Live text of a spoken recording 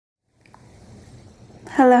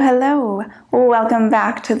Hello, hello. Welcome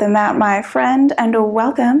back to the mat, my friend, and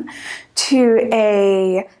welcome to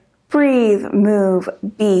a breathe, move,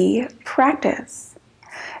 be practice.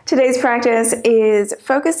 Today's practice is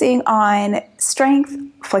focusing on strength,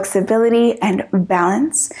 flexibility, and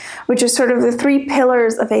balance, which is sort of the three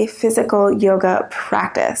pillars of a physical yoga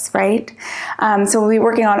practice, right? So we'll be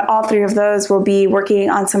working on all three of those. We'll be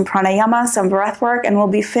working on some pranayama, some breath work, and we'll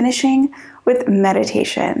be finishing with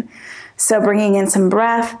meditation. So bringing in some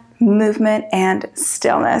breath, movement, and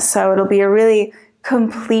stillness. So it'll be a really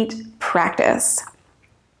complete practice.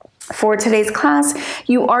 For today's class,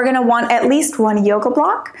 you are going to want at least one yoga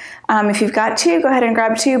block. If you've got two, go ahead and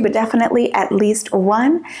grab two, but definitely at least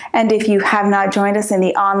one. And if you have not joined us in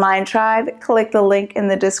the online tribe, click the link in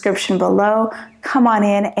the description below. Come on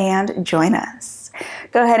in and join us.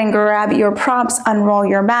 Go ahead and grab your props, unroll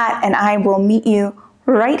your mat, and I will meet you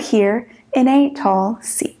right here in a tall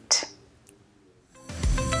seat.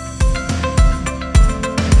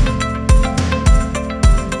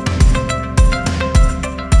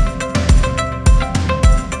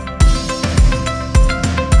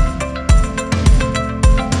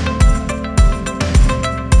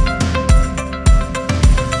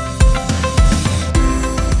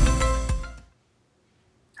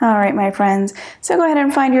 All right, my friends, so go ahead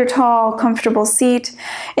and find your tall, comfortable seat.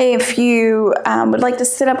 If you would like to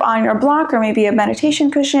sit up on your block or maybe a meditation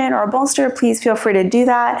cushion or a bolster, please feel free to do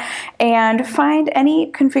that. And find any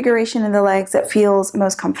configuration in the legs that feels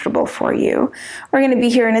most comfortable for you. We're going to be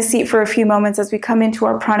here in a seat for a few moments as we come into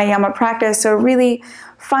our pranayama practice, so really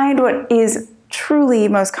find what is truly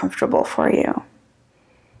most comfortable for you.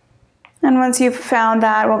 And once you've found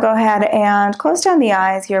that, we'll go ahead and close down the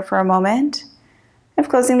eyes here for a moment. If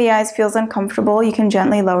closing the eyes feels uncomfortable, you can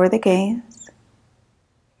gently lower the gaze.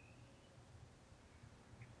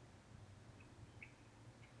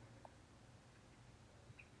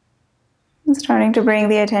 And starting to bring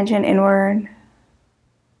the attention inward.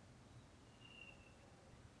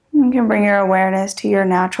 You can bring your awareness to your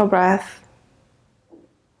natural breath,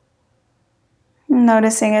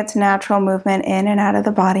 noticing its natural movement in and out of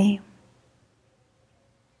the body.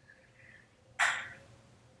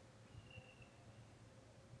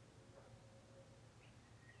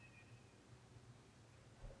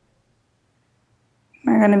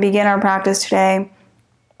 We're going to begin our practice today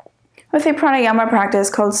with a pranayama practice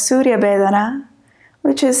called Surya Vedana,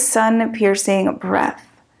 which is sun-piercing breath.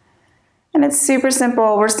 And it's super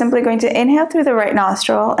simple. We're simply going to inhale through the right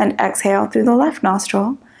nostril and exhale through the left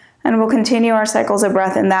nostril. And we'll continue our cycles of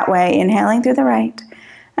breath in that way, inhaling through the right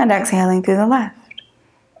and exhaling through the left.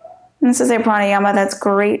 And this is a pranayama that's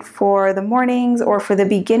great for the mornings or for the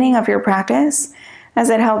beginning of your practice, as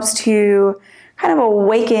it helps to kind of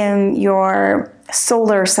awaken your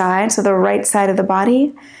solar side, so the right side of the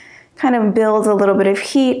body, kind of builds a little bit of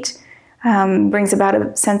heat, brings about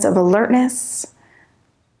a sense of alertness.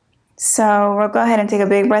 So we'll go ahead and take a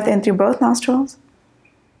big breath in through both nostrils,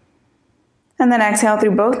 and then exhale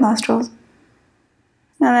through both nostrils.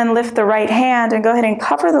 And then lift the right hand and go ahead and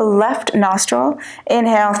cover the left nostril.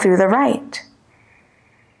 Inhale through the right.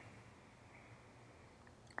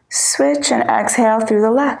 Switch and exhale through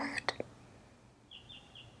the left.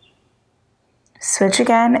 Switch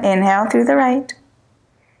again, inhale through the right.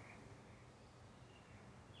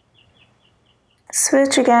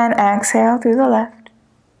 Switch again, exhale through the left.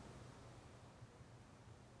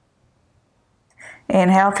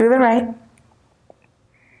 Inhale through the right.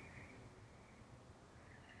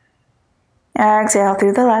 Exhale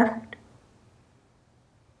through the left.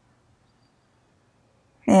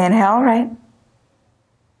 Inhale right.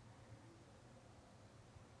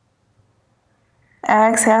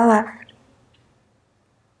 Exhale left.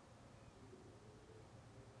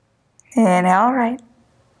 Inhale right.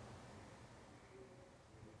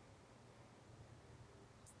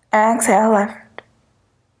 Exhale left.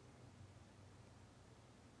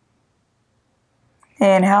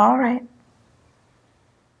 Inhale right.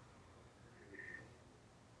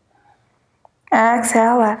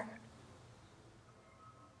 Exhale left.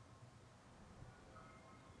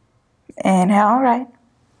 Inhale right.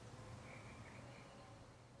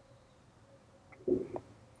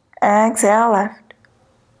 Exhale left.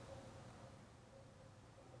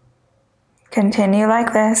 Continue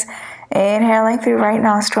like this, inhaling through right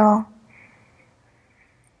nostril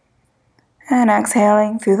and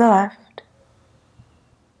exhaling through the left.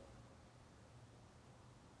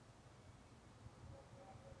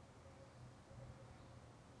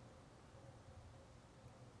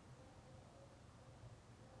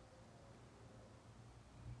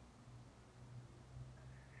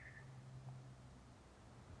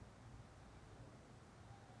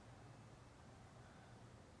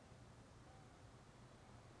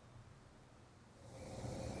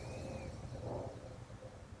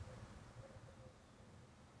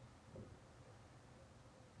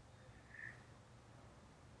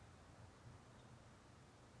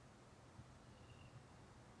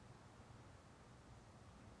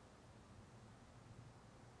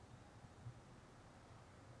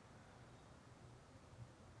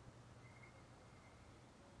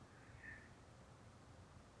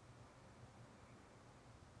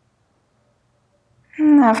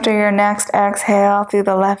 After your next exhale through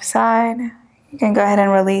the left side, you can go ahead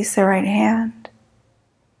and release the right hand.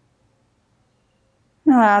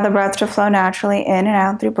 Allow the breath to flow naturally in and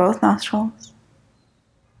out through both nostrils.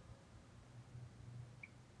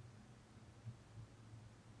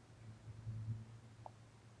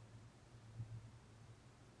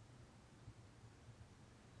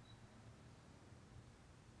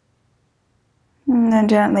 And then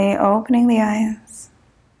gently opening the eyes.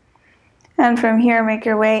 And from here, make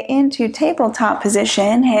your way into tabletop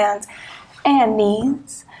position, hands and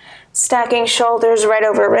knees. Stacking shoulders right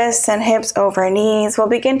over wrists and hips over knees. We'll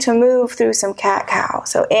begin to move through some cat-cow.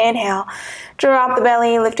 So inhale, drop the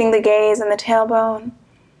belly, lifting the gaze and the tailbone.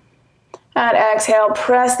 And exhale,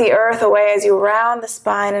 press the earth away as you round the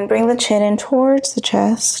spine and bring the chin in towards the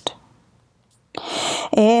chest.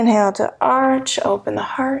 Inhale to arch, open the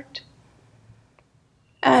heart.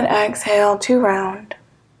 And exhale to round.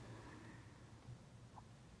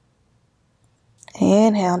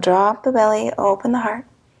 Inhale, drop the belly, open the heart.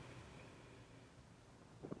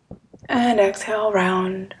 And exhale,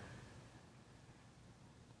 round.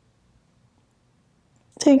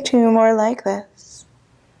 Take two more like this.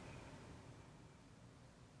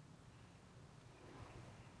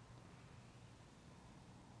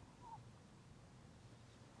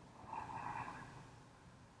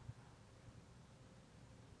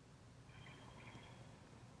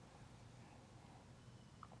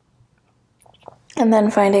 And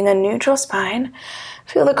then finding a neutral spine.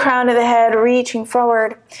 Feel the crown of the head reaching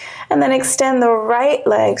forward. And then extend the right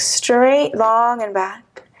leg straight, long, and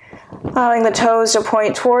back. Allowing the toes to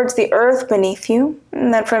point towards the earth beneath you.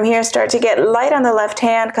 And then from here, start to get light on the left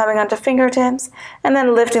hand, coming onto fingertips. And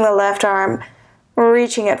then lifting the left arm,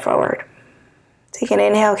 reaching it forward. Take an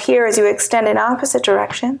inhale here as you extend in opposite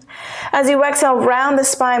directions. As you exhale, round the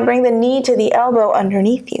spine, bring the knee to the elbow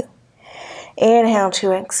underneath you. Inhale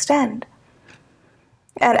to extend.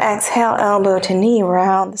 And exhale, elbow to knee,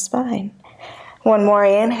 round the spine. One more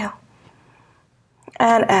inhale.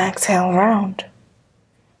 And exhale, round.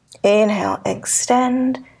 Inhale,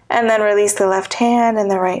 extend. And then release the left hand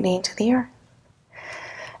and the right knee to the earth.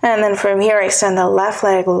 And then from here, extend the left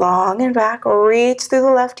leg long and back. Reach through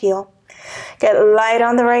the left heel. Get light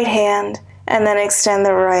on the right hand. And then extend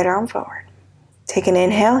the right arm forward. Take an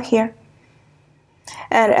inhale here.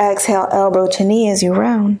 And exhale, elbow to knee as you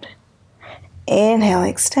round. Inhale,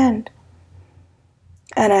 extend.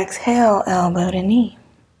 And exhale, elbow to knee.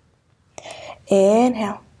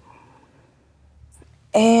 Inhale.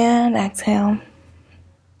 And exhale.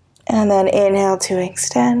 And then inhale to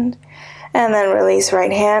extend. And then release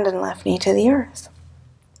right hand and left knee to the earth.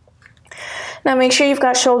 Now make sure you've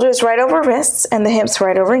got shoulders right over wrists and the hips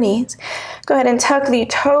right over knees. Go ahead and tuck the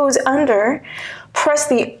toes under. Press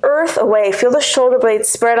the earth away. Feel the shoulder blades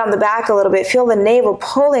spread on the back a little bit. Feel the navel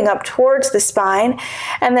pulling up towards the spine.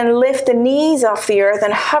 And then lift the knees off the earth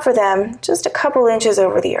and hover them just a couple inches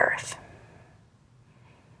over the earth.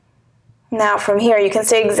 Now from here, you can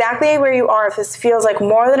stay exactly where you are if this feels like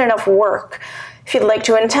more than enough work. If you'd like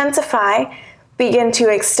to intensify, begin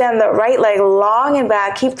to extend the right leg long and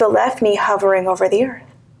back. Keep the left knee hovering over the earth.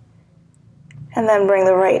 And then bring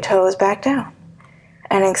the right toes back down.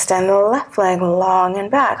 And extend the left leg long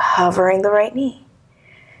and back, hovering the right knee.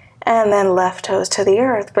 And then left toes to the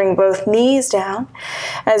earth. Bring both knees down.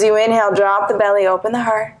 As you inhale, drop the belly, open the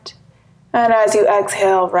heart. And as you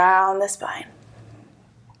exhale, round the spine.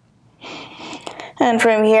 And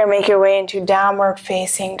from here, make your way into downward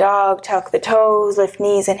facing dog. Tuck the toes, lift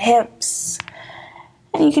knees and hips.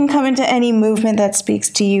 And you can come into any movement that speaks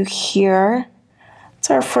to you here. It's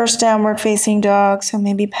our first downward facing dog, so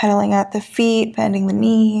maybe pedaling at the feet, bending the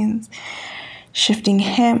knees, shifting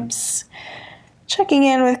hips, checking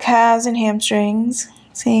in with calves and hamstrings,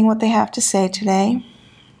 seeing what they have to say today.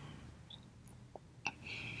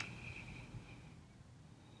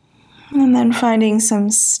 And then finding some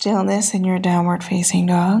stillness in your downward facing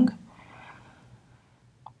dog.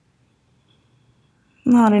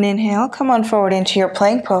 On an inhale, come on forward into your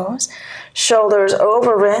plank pose. Shoulders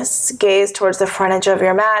over wrists, gaze towards the front edge of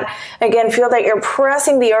your mat. Again, feel that you're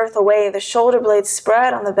pressing the earth away, the shoulder blades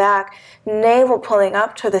spread on the back, navel pulling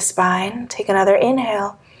up to the spine. Take another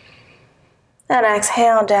inhale. And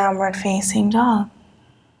exhale, downward facing dog.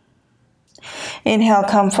 Inhale,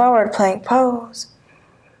 come forward, plank pose.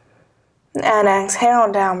 And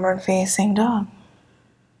exhale, downward facing dog.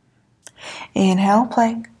 Inhale,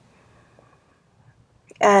 plank.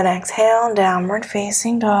 And exhale, downward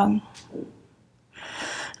facing dog.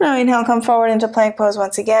 Now inhale, come forward into plank pose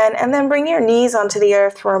once again, and then bring your knees onto the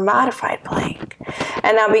earth for a modified plank.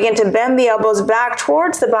 And now begin to bend the elbows back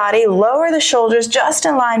towards the body, lower the shoulders just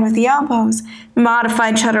in line with the elbows,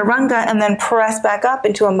 modified chaturanga, and then press back up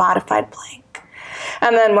into a modified plank.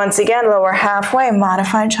 And then once again, lower halfway,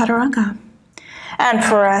 modified chaturanga. And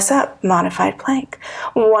press up, modified plank.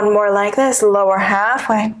 One more like this, lower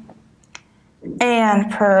halfway.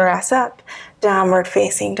 And press up, downward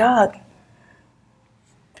facing dog.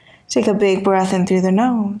 Take a big breath in through the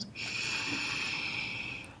nose.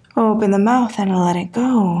 Open the mouth and let it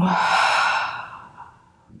go.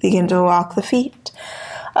 Begin to walk the feet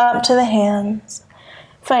up to the hands,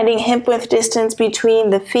 finding hip-width distance between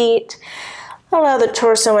the feet. Allow the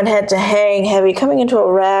torso and head to hang heavy, coming into a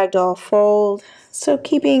ragdoll fold. So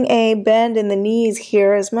keeping a bend in the knees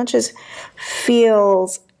here as much as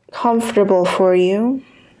feels comfortable for you.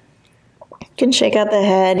 You can shake out the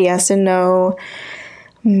head, yes and no,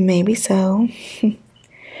 maybe so.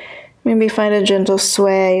 Maybe find a gentle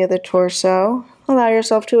sway of the torso. Allow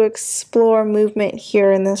yourself to explore movement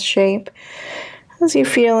here in this shape as you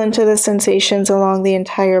feel into the sensations along the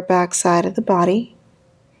entire back side of the body.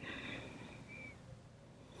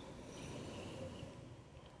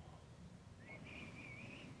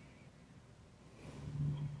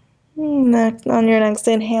 On your next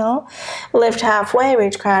inhale, lift halfway,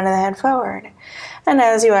 reach crown of the head forward. And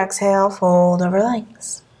as you exhale, fold over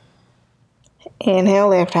lengths. Inhale,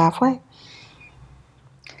 lift halfway.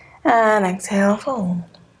 And exhale, fold.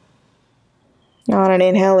 On an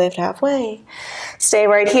inhale, lift halfway. Stay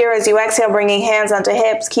right here as you exhale, bringing hands onto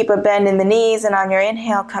hips. Keep a bend in the knees. And on your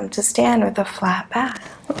inhale, come to stand with a flat back.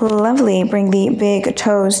 Lovely. Bring the big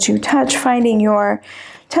toes to touch, finding your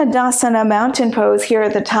Tadasana mountain pose here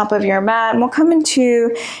at the top of your mat. And we'll come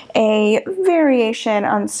into a variation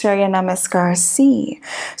on Surya Namaskar C.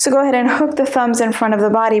 So go ahead and hook the thumbs in front of the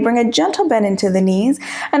body. Bring a gentle bend into the knees.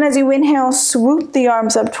 And as you inhale, swoop the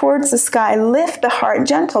arms up towards the sky. Lift the heart,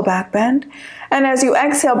 gentle back bend. And as you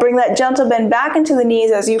exhale, bring that gentle bend back into the knees.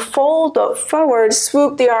 As you fold forward,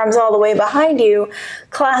 swoop the arms all the way behind you.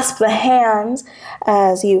 Clasp the hands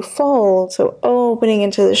as you fold. So opening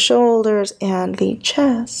into the shoulders and the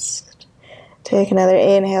chest. Take another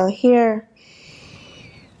inhale here.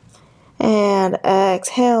 And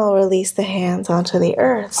exhale, release the hands onto the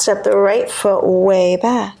earth. Step the right foot way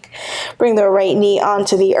back. Bring the right knee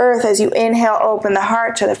onto the earth. As you inhale, open the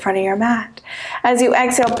heart to the front of your mat. As you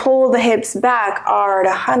exhale, pull the hips back,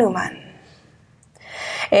 Ardha Hanuman.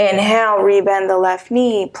 Inhale, rebend the left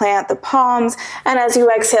knee, plant the palms, and as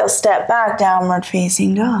you exhale, step back, downward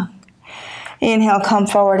facing dog. Inhale, come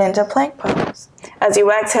forward into plank pose. As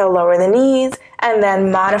you exhale, lower the knees, and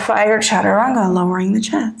then modify your chaturanga, lowering the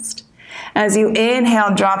chest. As you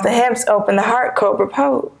inhale, drop the hips, open the heart, cobra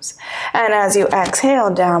pose. And as you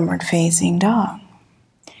exhale, downward facing dog.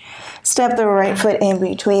 Step the right foot in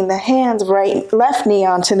between the hands, left knee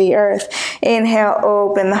onto the earth. Inhale,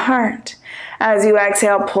 open the heart. As you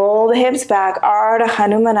exhale, pull the hips back, Ardha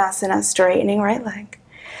Hanumanasana, straightening right leg.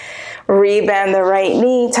 Rebend the right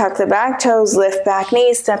knee, tuck the back toes, lift back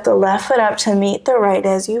knees, step the left foot up to meet the right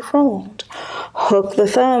as you fold. Hook the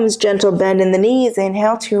thumbs, gentle bend in the knees.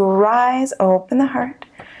 Inhale to rise, open the heart.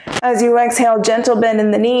 As you exhale, gentle bend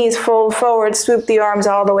in the knees, fold forward, swoop the arms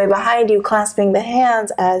all the way behind you, clasping the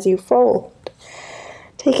hands as you fold.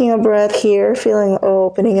 Taking a breath here, feeling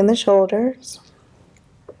opening in the shoulders.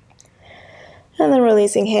 And then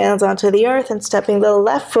releasing hands onto the earth and stepping the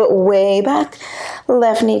left foot way back.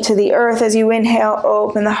 Left knee to the earth. As you inhale,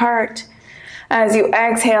 open the heart. As you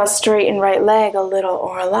exhale, straighten right leg a little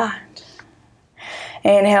or a lot.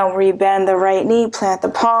 Inhale, rebend the right knee, plant the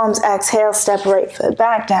palms. Exhale, step right foot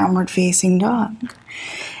back, downward facing dog.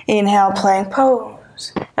 Inhale, plank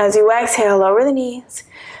pose. As you exhale, lower the knees.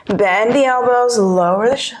 Bend the elbows,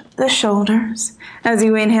 lower the shoulders. As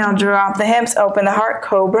you inhale, drop the hips, open the heart,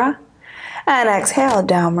 cobra. And exhale,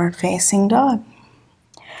 downward facing dog.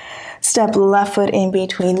 Step left foot in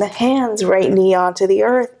between the hands, right knee onto the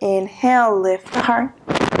earth. Inhale, lift the heart.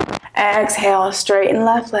 Exhale, straighten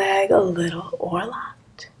left leg a little or a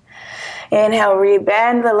lot. Inhale,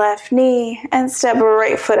 rebend the left knee and step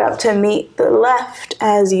right foot up to meet the left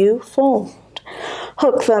as you fold.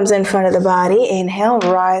 Hook thumbs in front of the body. Inhale,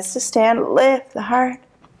 rise to stand, lift the heart.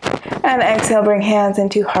 And exhale, bring hands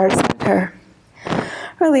into heart center.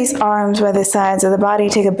 Release arms by the sides of the body.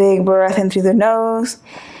 Take a big breath in through the nose.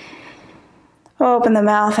 Open the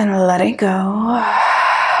mouth and let it go.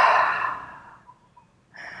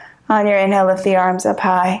 On your inhale, lift the arms up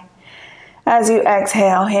high. As you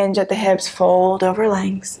exhale, hinge at the hips, fold over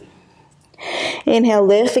lengths. Inhale,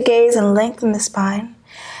 lift the gaze and lengthen the spine.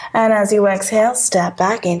 And as you exhale, step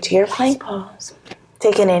back into your plank pose.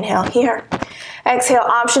 Take an inhale here. Exhale,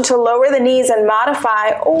 option to lower the knees and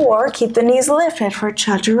modify, or keep the knees lifted for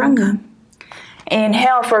chaturanga.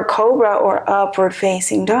 Inhale for cobra or upward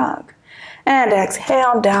facing dog. And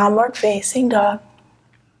exhale, downward facing dog.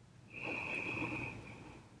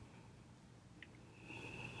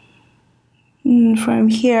 And from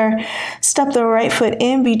here, step the right foot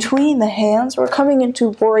in between the hands. We're coming into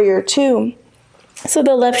warrior two. So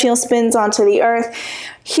the left heel spins onto the earth,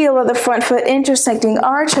 heel of the front foot intersecting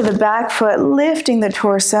arch of the back foot, lifting the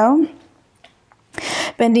torso.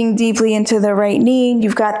 Bending deeply into the right knee.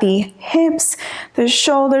 You've got the hips, the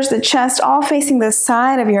shoulders, the chest, all facing the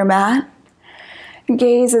side of your mat.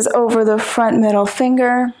 Gaze is over the front middle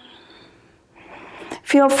finger.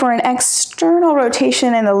 Feel for an external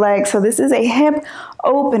rotation in the legs. So this is a hip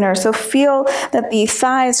opener. So feel that the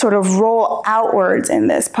thighs sort of roll outwards in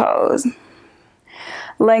this pose.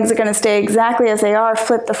 Legs are going to stay exactly as they are.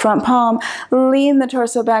 Flip the front palm. Lean the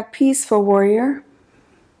torso back, peaceful warrior.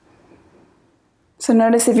 So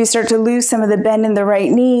notice if you start to lose some of the bend in the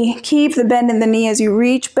right knee, keep the bend in the knee as you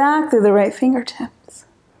reach back through the right fingertips.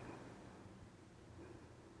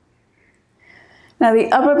 Now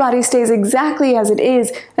the upper body stays exactly as it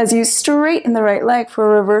is as you straighten the right leg for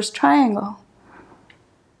a reverse triangle.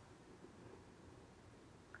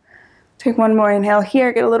 Take one more inhale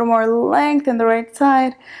here, get a little more length in the right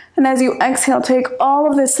side. And as you exhale, take all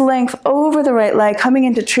of this length over the right leg, coming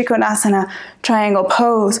into Trikonasana, triangle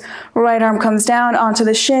pose. Right arm comes down onto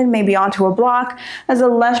the shin, maybe onto a block, as the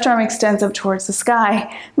left arm extends up towards the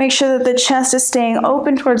sky. Make sure that the chest is staying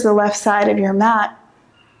open towards the left side of your mat.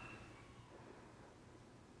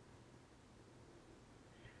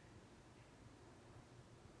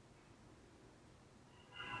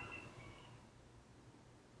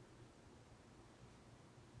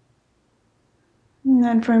 And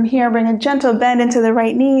then from here, bring a gentle bend into the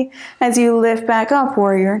right knee as you lift back up,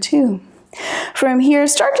 warrior two. From here,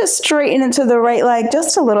 start to straighten into the right leg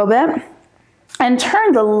just a little bit and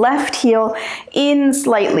turn the left heel in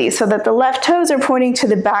slightly so that the left toes are pointing to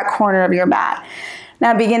the back corner of your mat.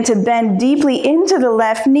 Now begin to bend deeply into the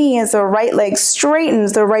left knee as the right leg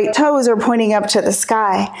straightens, the right toes are pointing up to the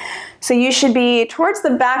sky. So you should be towards the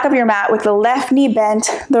back of your mat with the left knee bent,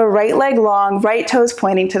 the right leg long, right toes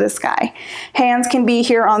pointing to the sky. Hands can be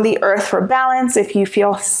here on the earth for balance. If you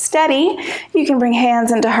feel steady, you can bring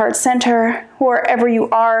hands into heart center. Wherever you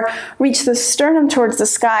are, reach the sternum towards the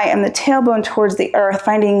sky and the tailbone towards the earth,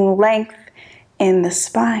 finding length in the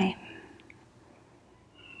spine.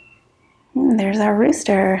 There's our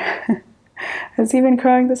rooster. Has he been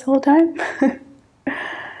crowing this whole time?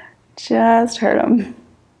 Just heard him.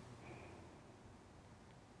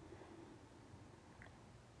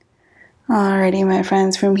 Alrighty, my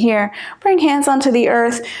friends, from here, bring hands onto the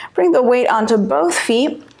earth, bring the weight onto both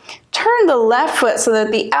feet, turn the left foot so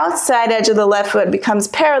that the outside edge of the left foot becomes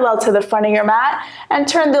parallel to the front of your mat, and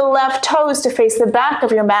turn the left toes to face the back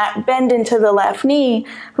of your mat, bend into the left knee,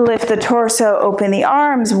 lift the torso, open the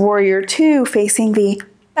arms, warrior two, facing the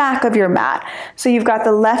back of your mat. So you've got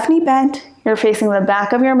the left knee bent, you're facing the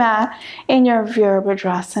back of your mat in your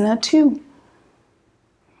Virabhadrasana 2.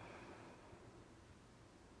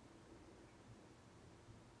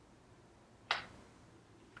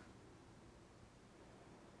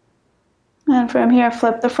 And from here,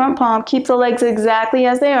 flip the front palm. Keep the legs exactly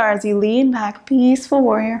as they are as you lean back, peaceful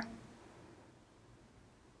warrior.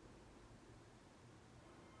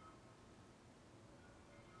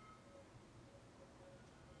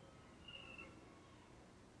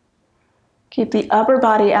 Keep the upper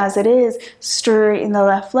body as it is. Straighten the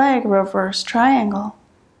left leg, reverse triangle.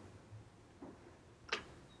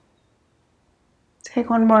 Take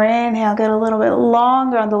one more inhale, get a little bit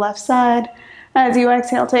longer on the left side. As you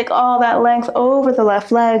exhale, take all that length over the left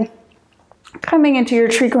leg. Coming into your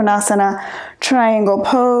Trikonasana triangle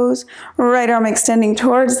pose. Right arm extending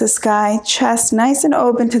towards the sky. Chest nice and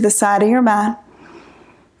open to the side of your mat.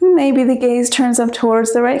 Maybe the gaze turns up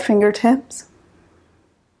towards the right fingertips.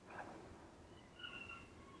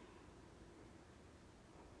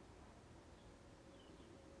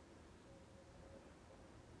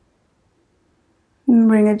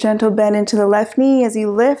 Bring a gentle bend into the left knee as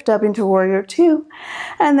you lift up into warrior two.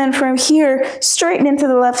 And then from here, straighten into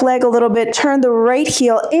the left leg a little bit. Turn the right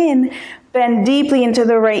heel in. Bend deeply into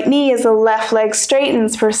the right knee as the left leg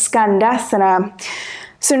straightens for Skandasana.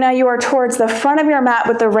 So now you are towards the front of your mat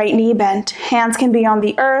with the right knee bent. Hands can be on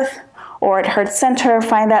the earth or at heart center.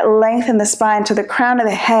 Find that length in the spine to the crown of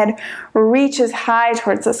the head. Reaches high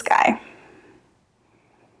towards the sky.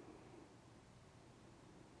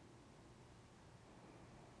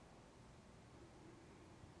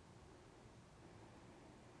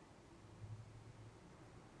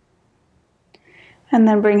 And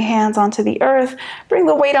then bring hands onto the earth. Bring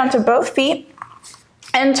the weight onto both feet.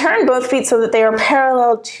 And turn both feet so that they are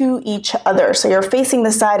parallel to each other. So you're facing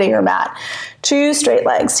the side of your mat. 2 straight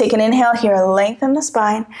legs. Take an inhale here, lengthen the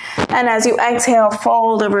spine. And as you exhale,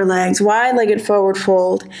 fold over legs, wide-legged forward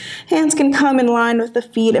fold. Hands can come in line with the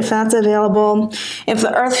feet if that's available. If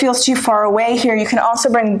the earth feels too far away here, you can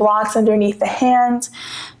also bring blocks underneath the hands.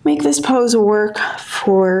 Make this pose work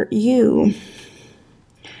for you.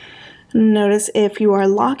 Notice if you are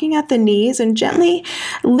locking at the knees, and gently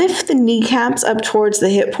lift the kneecaps up towards the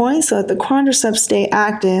hip points so that the quadriceps stay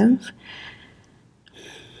active.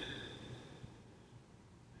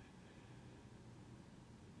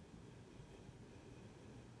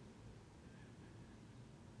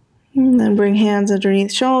 And then bring hands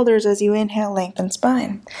underneath shoulders as you inhale, lengthen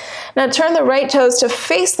spine. Now turn the right toes to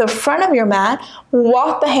face the front of your mat.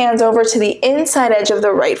 Walk the hands over to the inside edge of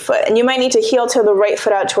the right foot. And you might need to heel toe the right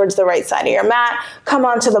foot out towards the right side of your mat. Come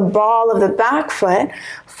onto the ball of the back foot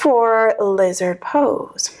for lizard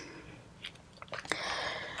pose.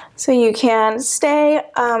 So you can stay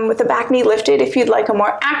with the back knee lifted if you'd like a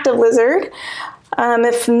more active lizard.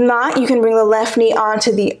 If not, you can bring the left knee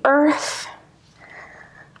onto the earth.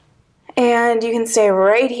 And you can stay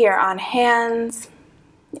right here on hands.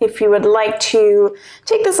 If you would like to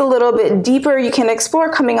take this a little bit deeper, you can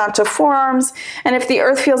explore coming onto forearms. And if the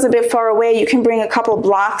earth feels a bit far away, you can bring a couple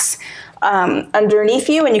blocks underneath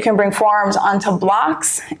you, and you can bring forearms onto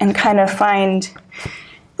blocks and kind of find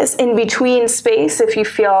this in-between space if you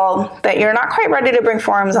feel that you're not quite ready to bring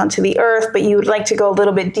forearms onto the earth, but you would like to go a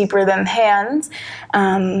little bit deeper than hands.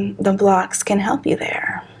 The blocks can help you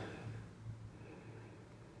there.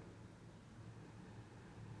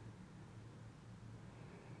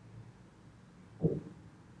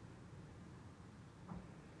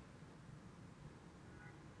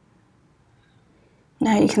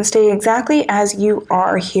 Now you can stay exactly as you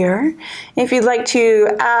are here. If you'd like to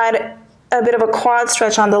add a bit of a quad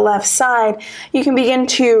stretch on the left side, you can begin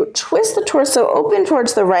to twist the torso open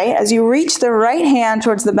towards the right. As you reach the right hand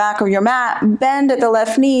towards the back of your mat, bend at the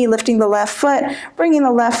left knee, lifting the left foot, bringing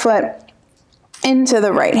the left foot into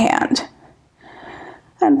the right hand.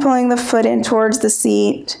 And pulling the foot in towards the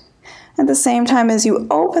seat. At the same time as you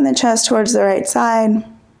open the chest towards the right side.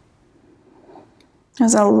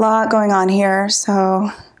 There's a lot going on here, so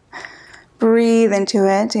breathe into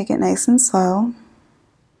it. Take it nice and slow.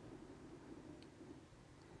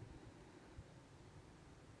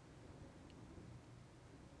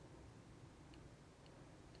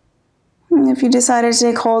 And if you decided to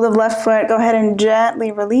take hold of left foot, go ahead and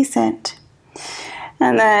gently release it.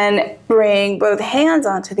 And then bring both hands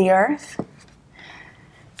onto the earth.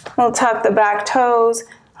 We'll tuck the back toes,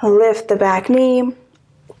 lift the back knee.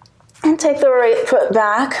 And take the right foot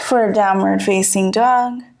back for a downward facing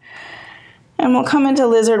dog. And we'll come into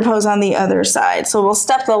lizard pose on the other side. So we'll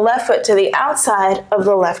step the left foot to the outside of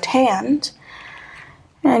the left hand.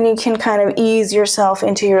 And you can kind of ease yourself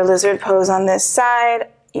into your lizard pose on this side.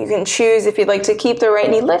 You can choose if you'd like to keep the right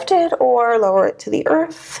knee lifted or lower it to the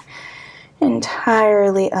earth.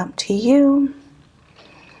 Entirely up to you.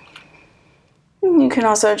 You can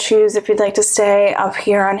also choose if you'd like to stay up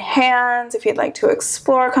here on hands, if you'd like to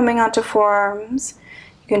explore coming onto forearms.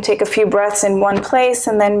 You can take a few breaths in one place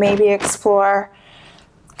and then maybe explore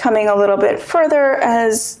coming a little bit further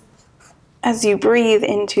as you breathe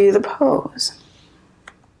into the pose.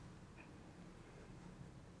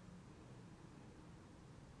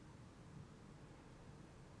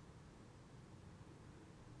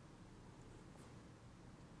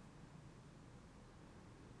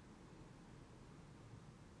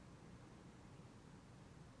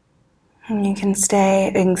 And you can stay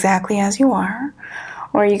exactly as you are,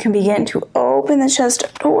 or you can begin to open the chest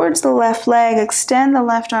towards the left leg, extend the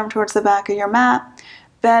left arm towards the back of your mat,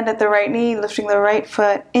 bend at the right knee, lifting the right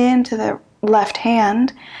foot into the left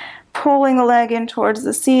hand, pulling the leg in towards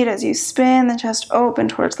the seat as you spin the chest open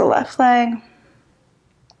towards the left leg.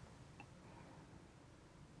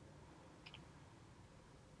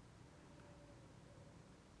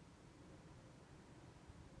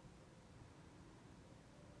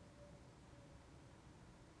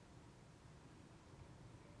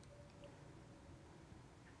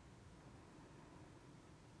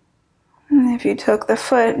 And if you took the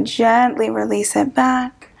foot, gently release it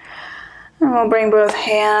back. And we'll bring both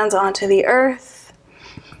hands onto the earth,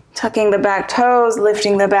 tucking the back toes,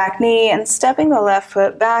 lifting the back knee, and stepping the left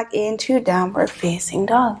foot back into downward facing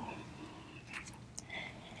dog.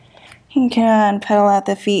 You can pedal at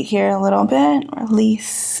the feet here a little bit,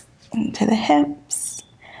 release into the hips.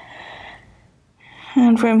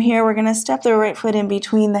 And from here, we're going to step the right foot in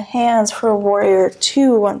between the hands for warrior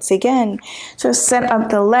two once again. So set up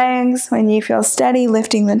the legs. When you feel steady,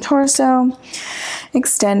 lifting the torso,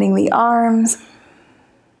 extending the arms.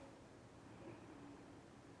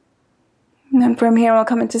 And then from here, we'll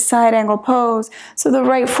come into side angle pose. So the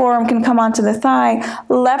right forearm can come onto the thigh.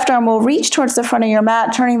 Left arm will reach towards the front of your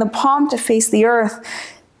mat, turning the palm to face the earth.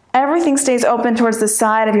 Everything stays open towards the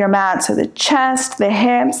side of your mat. So the chest, the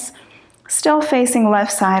hips, still facing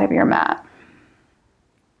left side of your mat.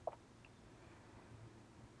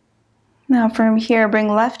 Now from here, bring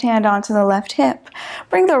left hand onto the left hip.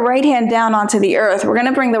 Bring the right hand down onto the earth. We're going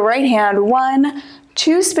to bring the right hand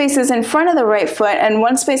 2 spaces in front of the right foot and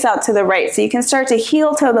 1 space out to the right. So you can start to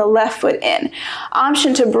heel toe the left foot in.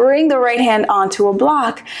 Option to bring the right hand onto a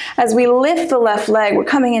block. As we lift the left leg, we're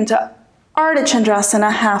coming into Ardha Chandrasana,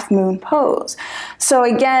 half moon pose. So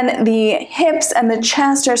again, the hips and the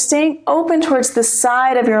chest are staying open towards the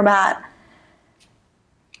side of your mat.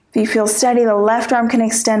 If you feel steady, the left arm can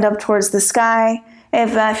extend up towards the sky.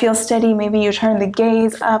 If that feels steady, maybe you turn the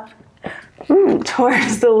gaze up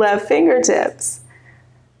towards the left fingertips.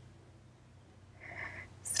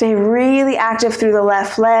 Stay really active through the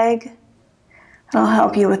left leg. It'll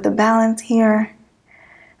help you with the balance here.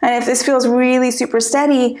 And if this feels really super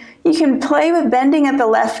steady, you can play with bending at the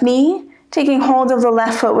left knee, taking hold of the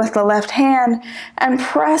left foot with the left hand, and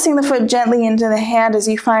pressing the foot gently into the hand as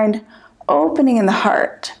you find opening in the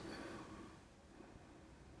heart.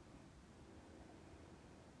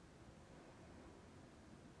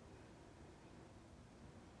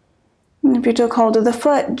 And if you took hold of the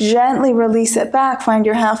foot, gently release it back, find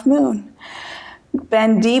your half moon.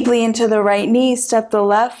 Bend deeply into the right knee, step the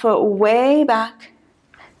left foot way back.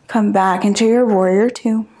 Come back into your warrior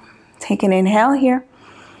two. Take an inhale here.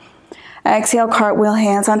 Exhale, cartwheel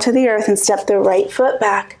hands onto the earth and step the right foot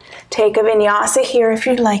back. Take a vinyasa here if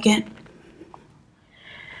you'd like it.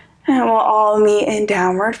 And we'll all meet in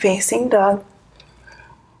downward facing dog.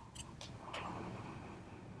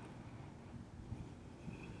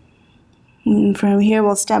 And from here,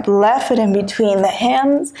 we'll step left foot in between the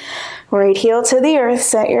hands. Right heel to the earth.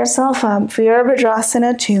 Set yourself up for your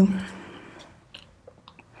Vajrasana 2.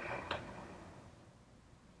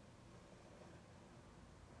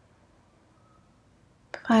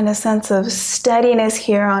 Find a sense of steadiness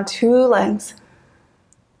here on 2 legs.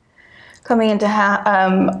 Coming into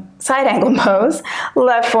side angle pose,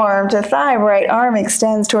 left forearm to thigh, right arm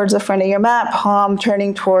extends towards the front of your mat, palm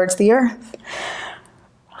turning towards the earth.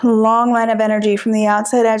 Long line of energy from the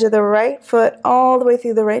outside edge of the right foot all the way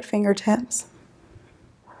through the right fingertips.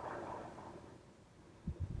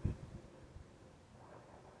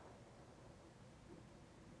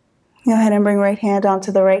 Go ahead and bring right hand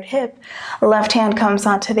onto the right hip. Left hand comes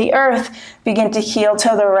onto the earth. Begin to heel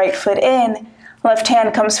toe the right foot in. Left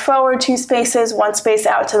hand comes forward 2 spaces, 1 space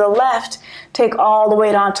out to the left. Take all the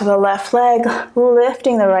weight onto the left leg,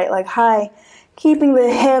 lifting the right leg high. Keeping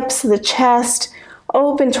the hips, the chest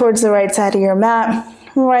open towards the right side of your mat.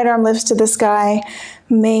 Right arm lifts to the sky.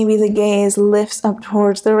 Maybe the gaze lifts up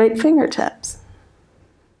towards the right fingertips.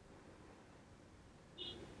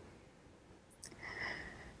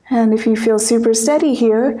 And if you feel super steady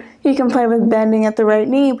here, you can play with bending at the right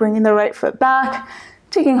knee, bringing the right foot back,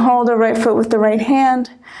 taking hold of right foot with the right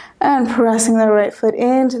hand, and pressing the right foot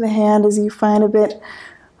into the hand as you find a bit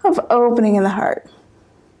of opening in the heart.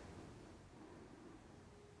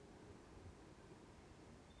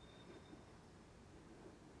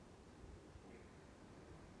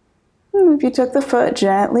 And if you took the foot,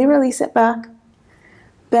 gently release it back.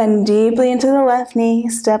 Bend deeply into the left knee,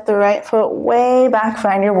 step the right foot way back,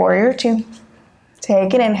 find your warrior two.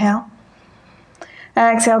 Take an inhale.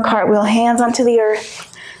 Exhale, cartwheel hands onto the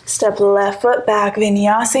earth. Step left foot back,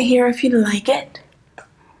 vinyasa here if you'd like it.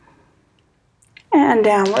 And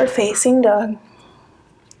downward facing dog.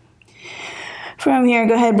 From here,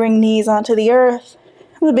 go ahead, bring knees onto the earth.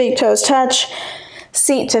 The big toes touch.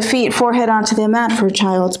 Seat to feet, forehead onto the mat for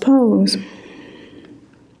child's pose.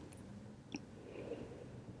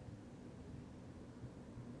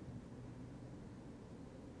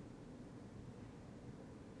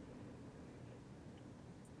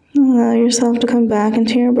 Allow yourself to come back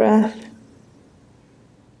into your breath.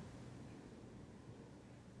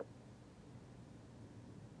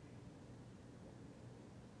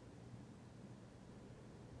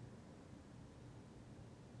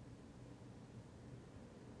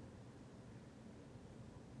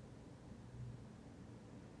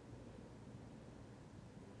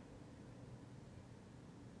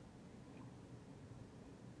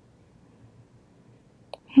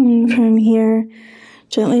 And from here,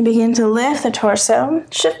 Gently begin to lift the torso.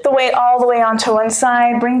 Shift the weight all the way onto one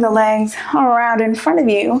side. Bring the legs around in front of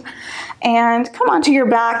you. And come onto your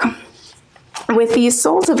back with the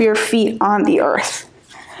soles of your feet on the earth.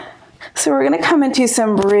 So we're going to come into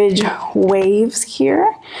some bridge waves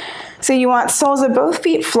here. So you want soles of both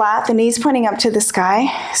feet flat, the knees pointing up to the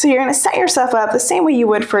sky. So you're going to set yourself up the same way you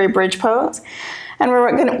would for a bridge pose. And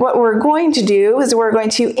what we're going to do is we're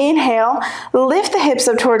going to inhale, lift the hips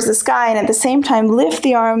up towards the sky, and at the same time lift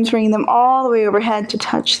the arms, bringing them all the way overhead to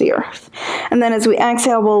touch the earth. And then as we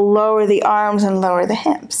exhale, we'll lower the arms and lower the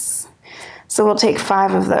hips. So we'll take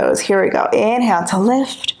 5 of those. Here we go. Inhale to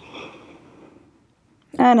lift.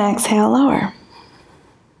 And exhale, lower.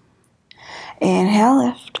 Inhale,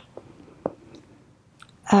 lift.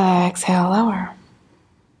 Exhale, lower.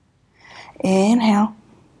 Inhale.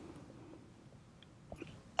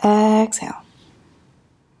 Exhale.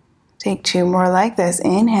 Take 2 more like this.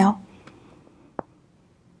 Inhale.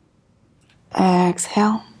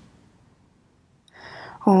 Exhale.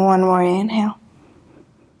 1 more inhale.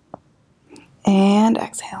 And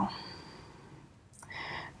exhale.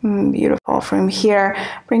 Beautiful. From here,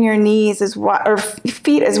 bring your knees as wide, or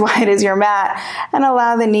feet as wide as your mat, and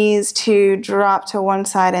allow the knees to drop to one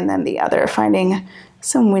side and then the other, finding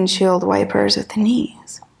some windshield wipers with the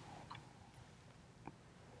knees.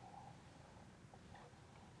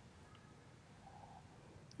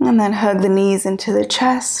 And then hug the knees into the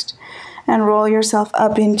chest and roll yourself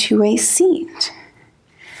up into a seat.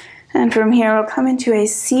 And from here, we'll come into a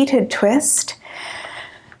seated twist.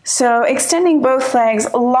 So extending both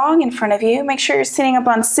legs long in front of you. Make sure you're sitting up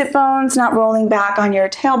on sit bones, not rolling back on your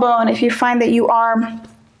tailbone. If you find that you are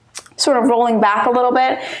sort of rolling back a little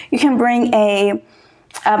bit, you can bring a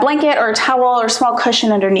blanket or a towel or small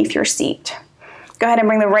cushion underneath your seat. Go ahead and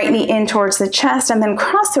bring the right knee in towards the chest and then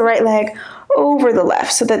cross the right leg over the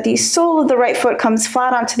left so that the sole of the right foot comes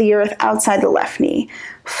flat onto the earth outside the left knee.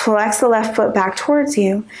 Flex the left foot back towards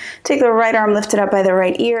you. Take the right arm lifted up by the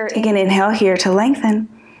right ear. Take an inhale here to lengthen.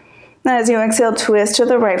 Then as you exhale, twist to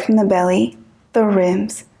the right from the belly, the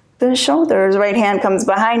ribs, the shoulders. Right hand comes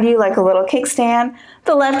behind you like a little kickstand.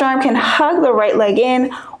 The left arm can hug the right leg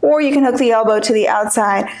in, or you can hook the elbow to the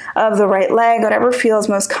outside of the right leg, whatever feels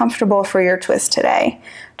most comfortable for your twist today.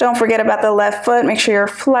 Don't forget about the left foot. Make sure you're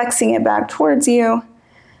flexing it back towards you.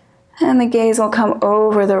 And the gaze will come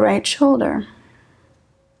over the right shoulder.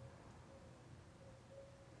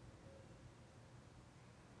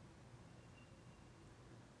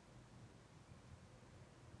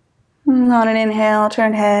 On an inhale,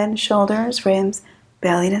 turn head, shoulders, ribs,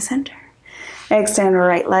 belly to center. Extend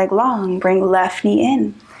right leg long, bring left knee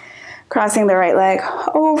in. Crossing the right leg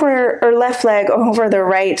over, or left leg over the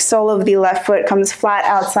right, sole of the left foot comes flat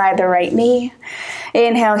outside the right knee.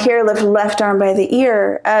 Inhale here, lift left arm by the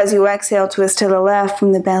ear. As you exhale, twist to the left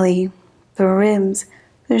from the belly, the ribs,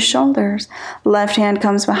 the shoulders. Left hand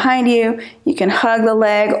comes behind you. You can hug the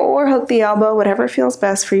leg or hook the elbow, whatever feels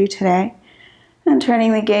best for you today. And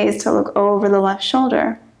turning the gaze to look over the left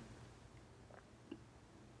shoulder.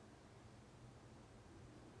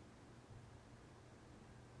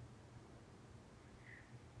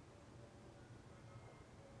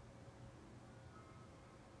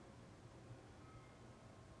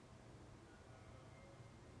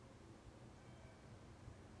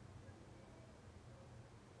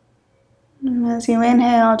 And as you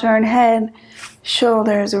inhale, turn head,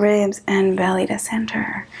 shoulders, ribs, and belly to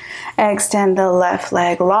center. Extend the left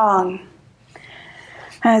leg long.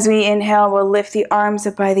 As we inhale, we'll lift the arms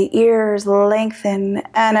up by the ears, lengthen.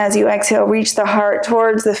 And as you exhale, reach the heart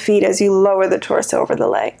towards the feet as you lower the torso over the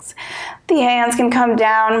legs. The hands can come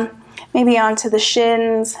down, maybe onto the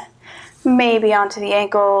shins, maybe onto the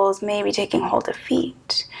ankles, maybe taking hold of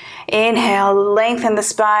feet. Inhale, lengthen the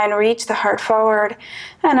spine, reach the heart forward.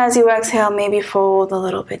 And as you exhale, maybe fold a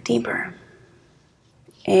little bit deeper.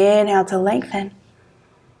 Inhale to lengthen.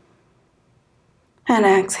 And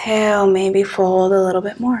exhale, maybe fold a little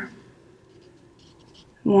bit more.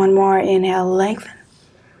 One more, inhale, lengthen.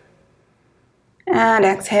 And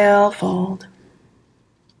exhale, fold.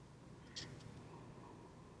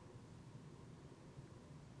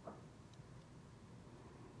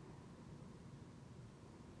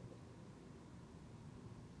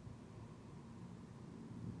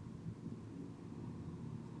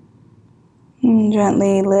 And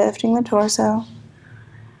gently lifting the torso.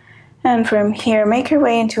 And from here, make your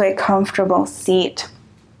way into a comfortable seat.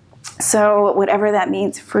 So whatever that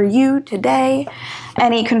means for you today,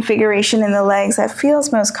 any configuration in the legs that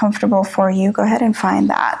feels most comfortable for you, go ahead and find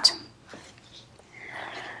that.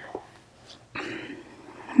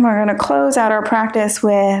 We're going to close out our practice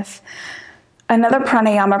with another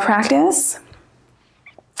pranayama practice.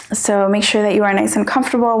 So make sure that you are nice and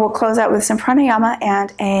comfortable. We'll close out with some pranayama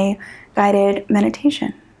and a guided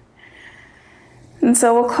meditation. And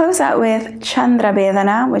so we'll close out with Chandra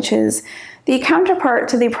Vedana, which is the counterpart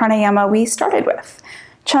to the pranayama we started with.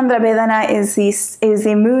 Chandra Vedana is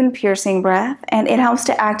the moon-piercing breath, and it helps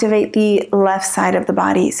to activate the left side of the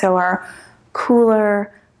body, so our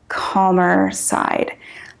cooler, calmer side.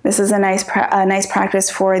 This is a nice practice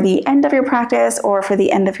for the end of your practice or for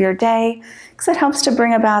the end of your day, because it helps to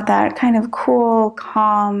bring about that kind of cool,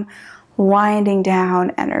 calm, winding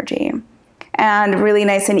down energy. And really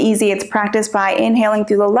nice and easy, it's practiced by inhaling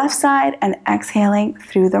through the left side and exhaling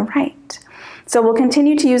through the right. So we'll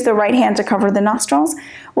continue to use the right hand to cover the nostrils.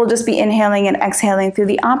 We'll just be inhaling and exhaling through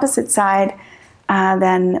the opposite side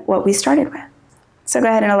than what we started with. So go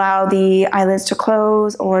ahead and allow the eyelids to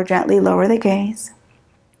close or gently lower the gaze.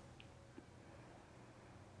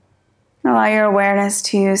 Allow your awareness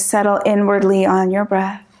to settle inwardly on your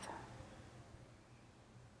breath.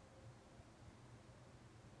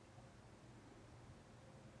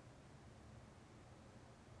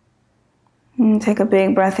 And take a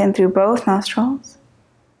big breath in through both nostrils.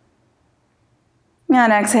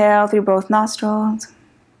 And exhale through both nostrils.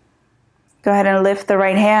 Go ahead and lift the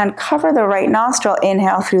right hand, cover the right nostril,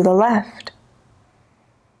 inhale through the left.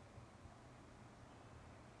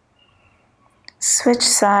 Switch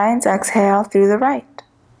sides, exhale through the right.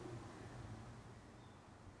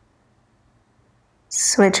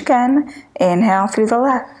 Switch again, inhale through the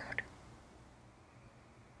left.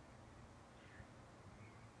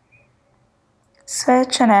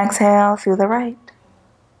 Switch and exhale through the right.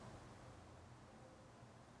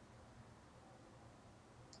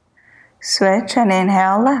 Switch and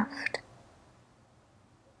inhale left.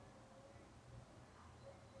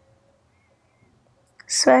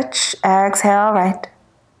 Switch, exhale right.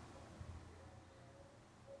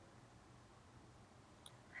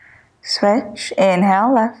 Switch,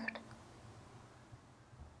 inhale left.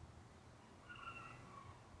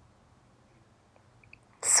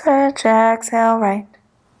 Switch, exhale right.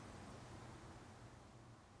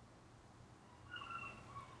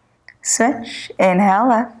 Switch, inhale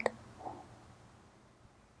left.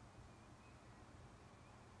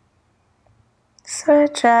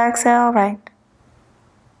 Switch, exhale right.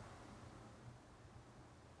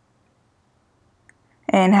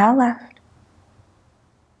 Inhale left.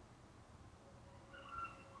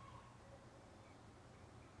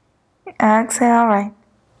 Exhale right.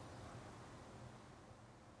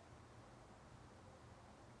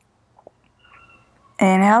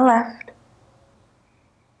 Inhale left.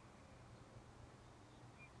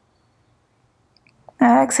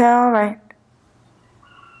 Exhale right.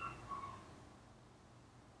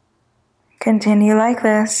 Continue like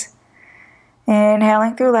this.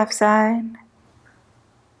 Inhaling through left side.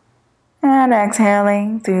 And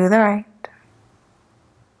exhaling through the right.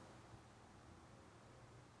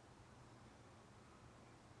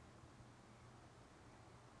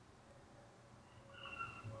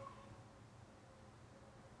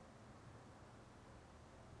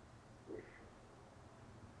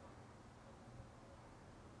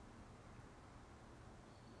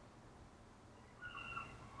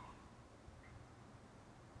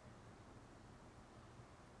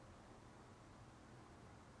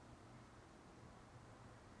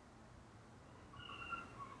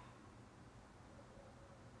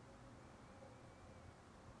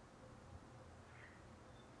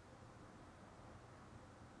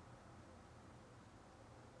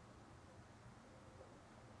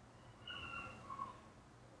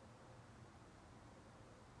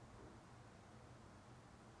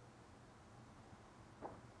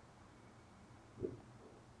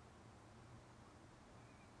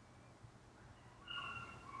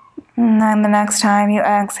 And then the next time you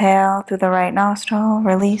exhale through the right nostril,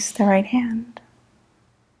 release the right hand.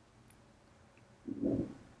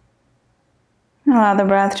 Allow the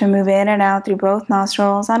breath to move in and out through both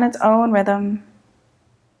nostrils on its own rhythm.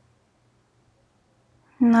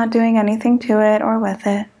 Not doing anything to it or with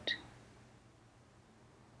it.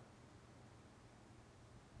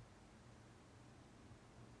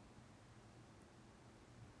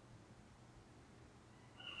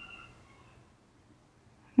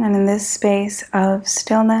 And in this space of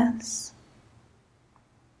stillness,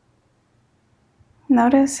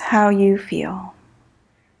 notice how you feel.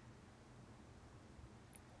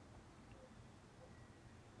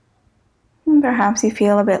 And perhaps you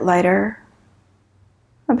feel a bit lighter,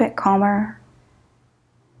 a bit calmer,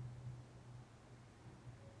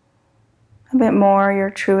 a bit more your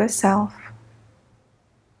truest self.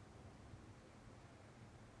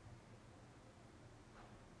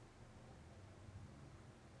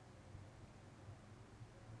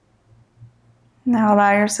 Now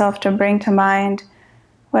allow yourself to bring to mind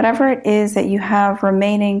whatever it is that you have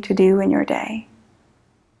remaining to do in your day.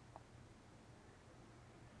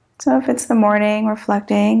 So if it's the morning,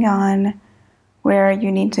 reflecting on where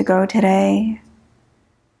you need to go today,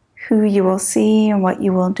 who you will see and what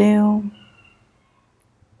you will do.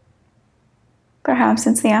 Perhaps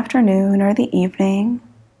it's the afternoon or the evening.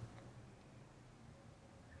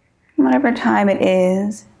 Whatever time it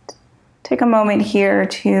is, take a moment here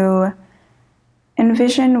to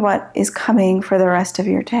envision what is coming for the rest of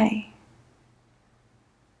your day.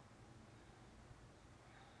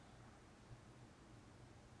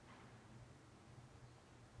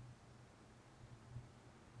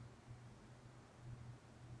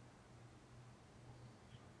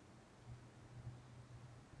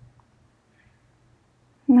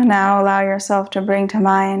 And now allow yourself to bring to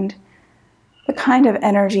mind the kind of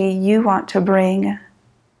energy you want to bring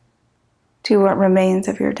to what remains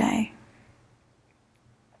of your day.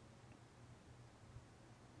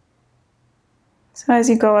 So as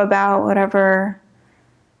you go about whatever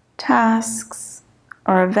tasks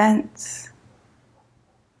or events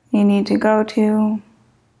you need to go to,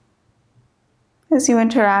 as you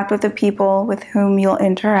interact with the people with whom you'll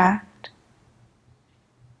interact,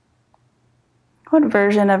 what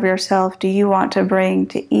version of yourself do you want to bring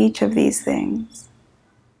to each of these things?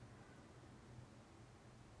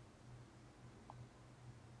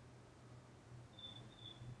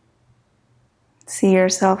 See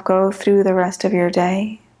yourself go through the rest of your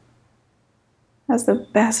day as the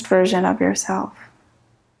best version of yourself.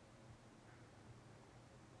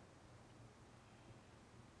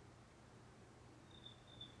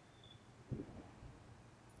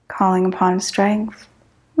 Calling upon strength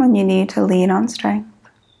when you need to lean on strength.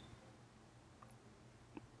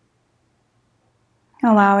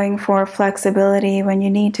 Allowing for flexibility when you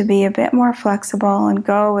need to be a bit more flexible and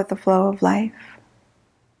go with the flow of life.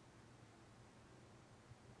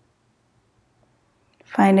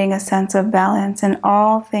 Finding a sense of balance in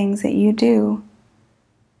all things that you do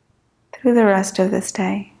through the rest of this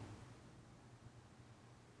day.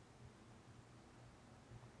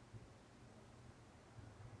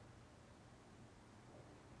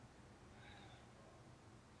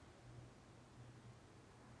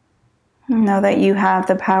 Know that you have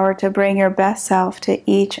the power to bring your best self to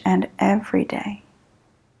each and every day.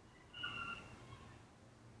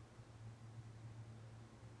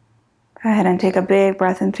 Go ahead and take a big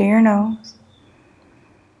breath in through your nose.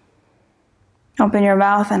 Open your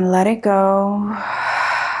mouth and let it go.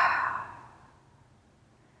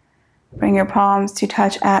 Bring your palms to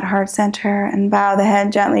touch at heart center and bow the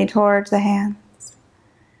head gently towards the hands.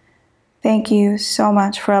 Thank you so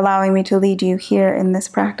much for allowing me to lead you here in this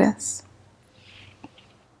practice.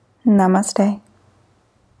 Namaste.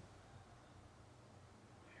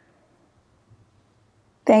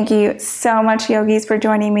 Thank you so much, yogis, for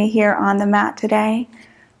joining me here on the mat today.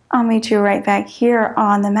 I'll meet you right back here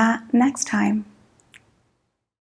on the mat next time.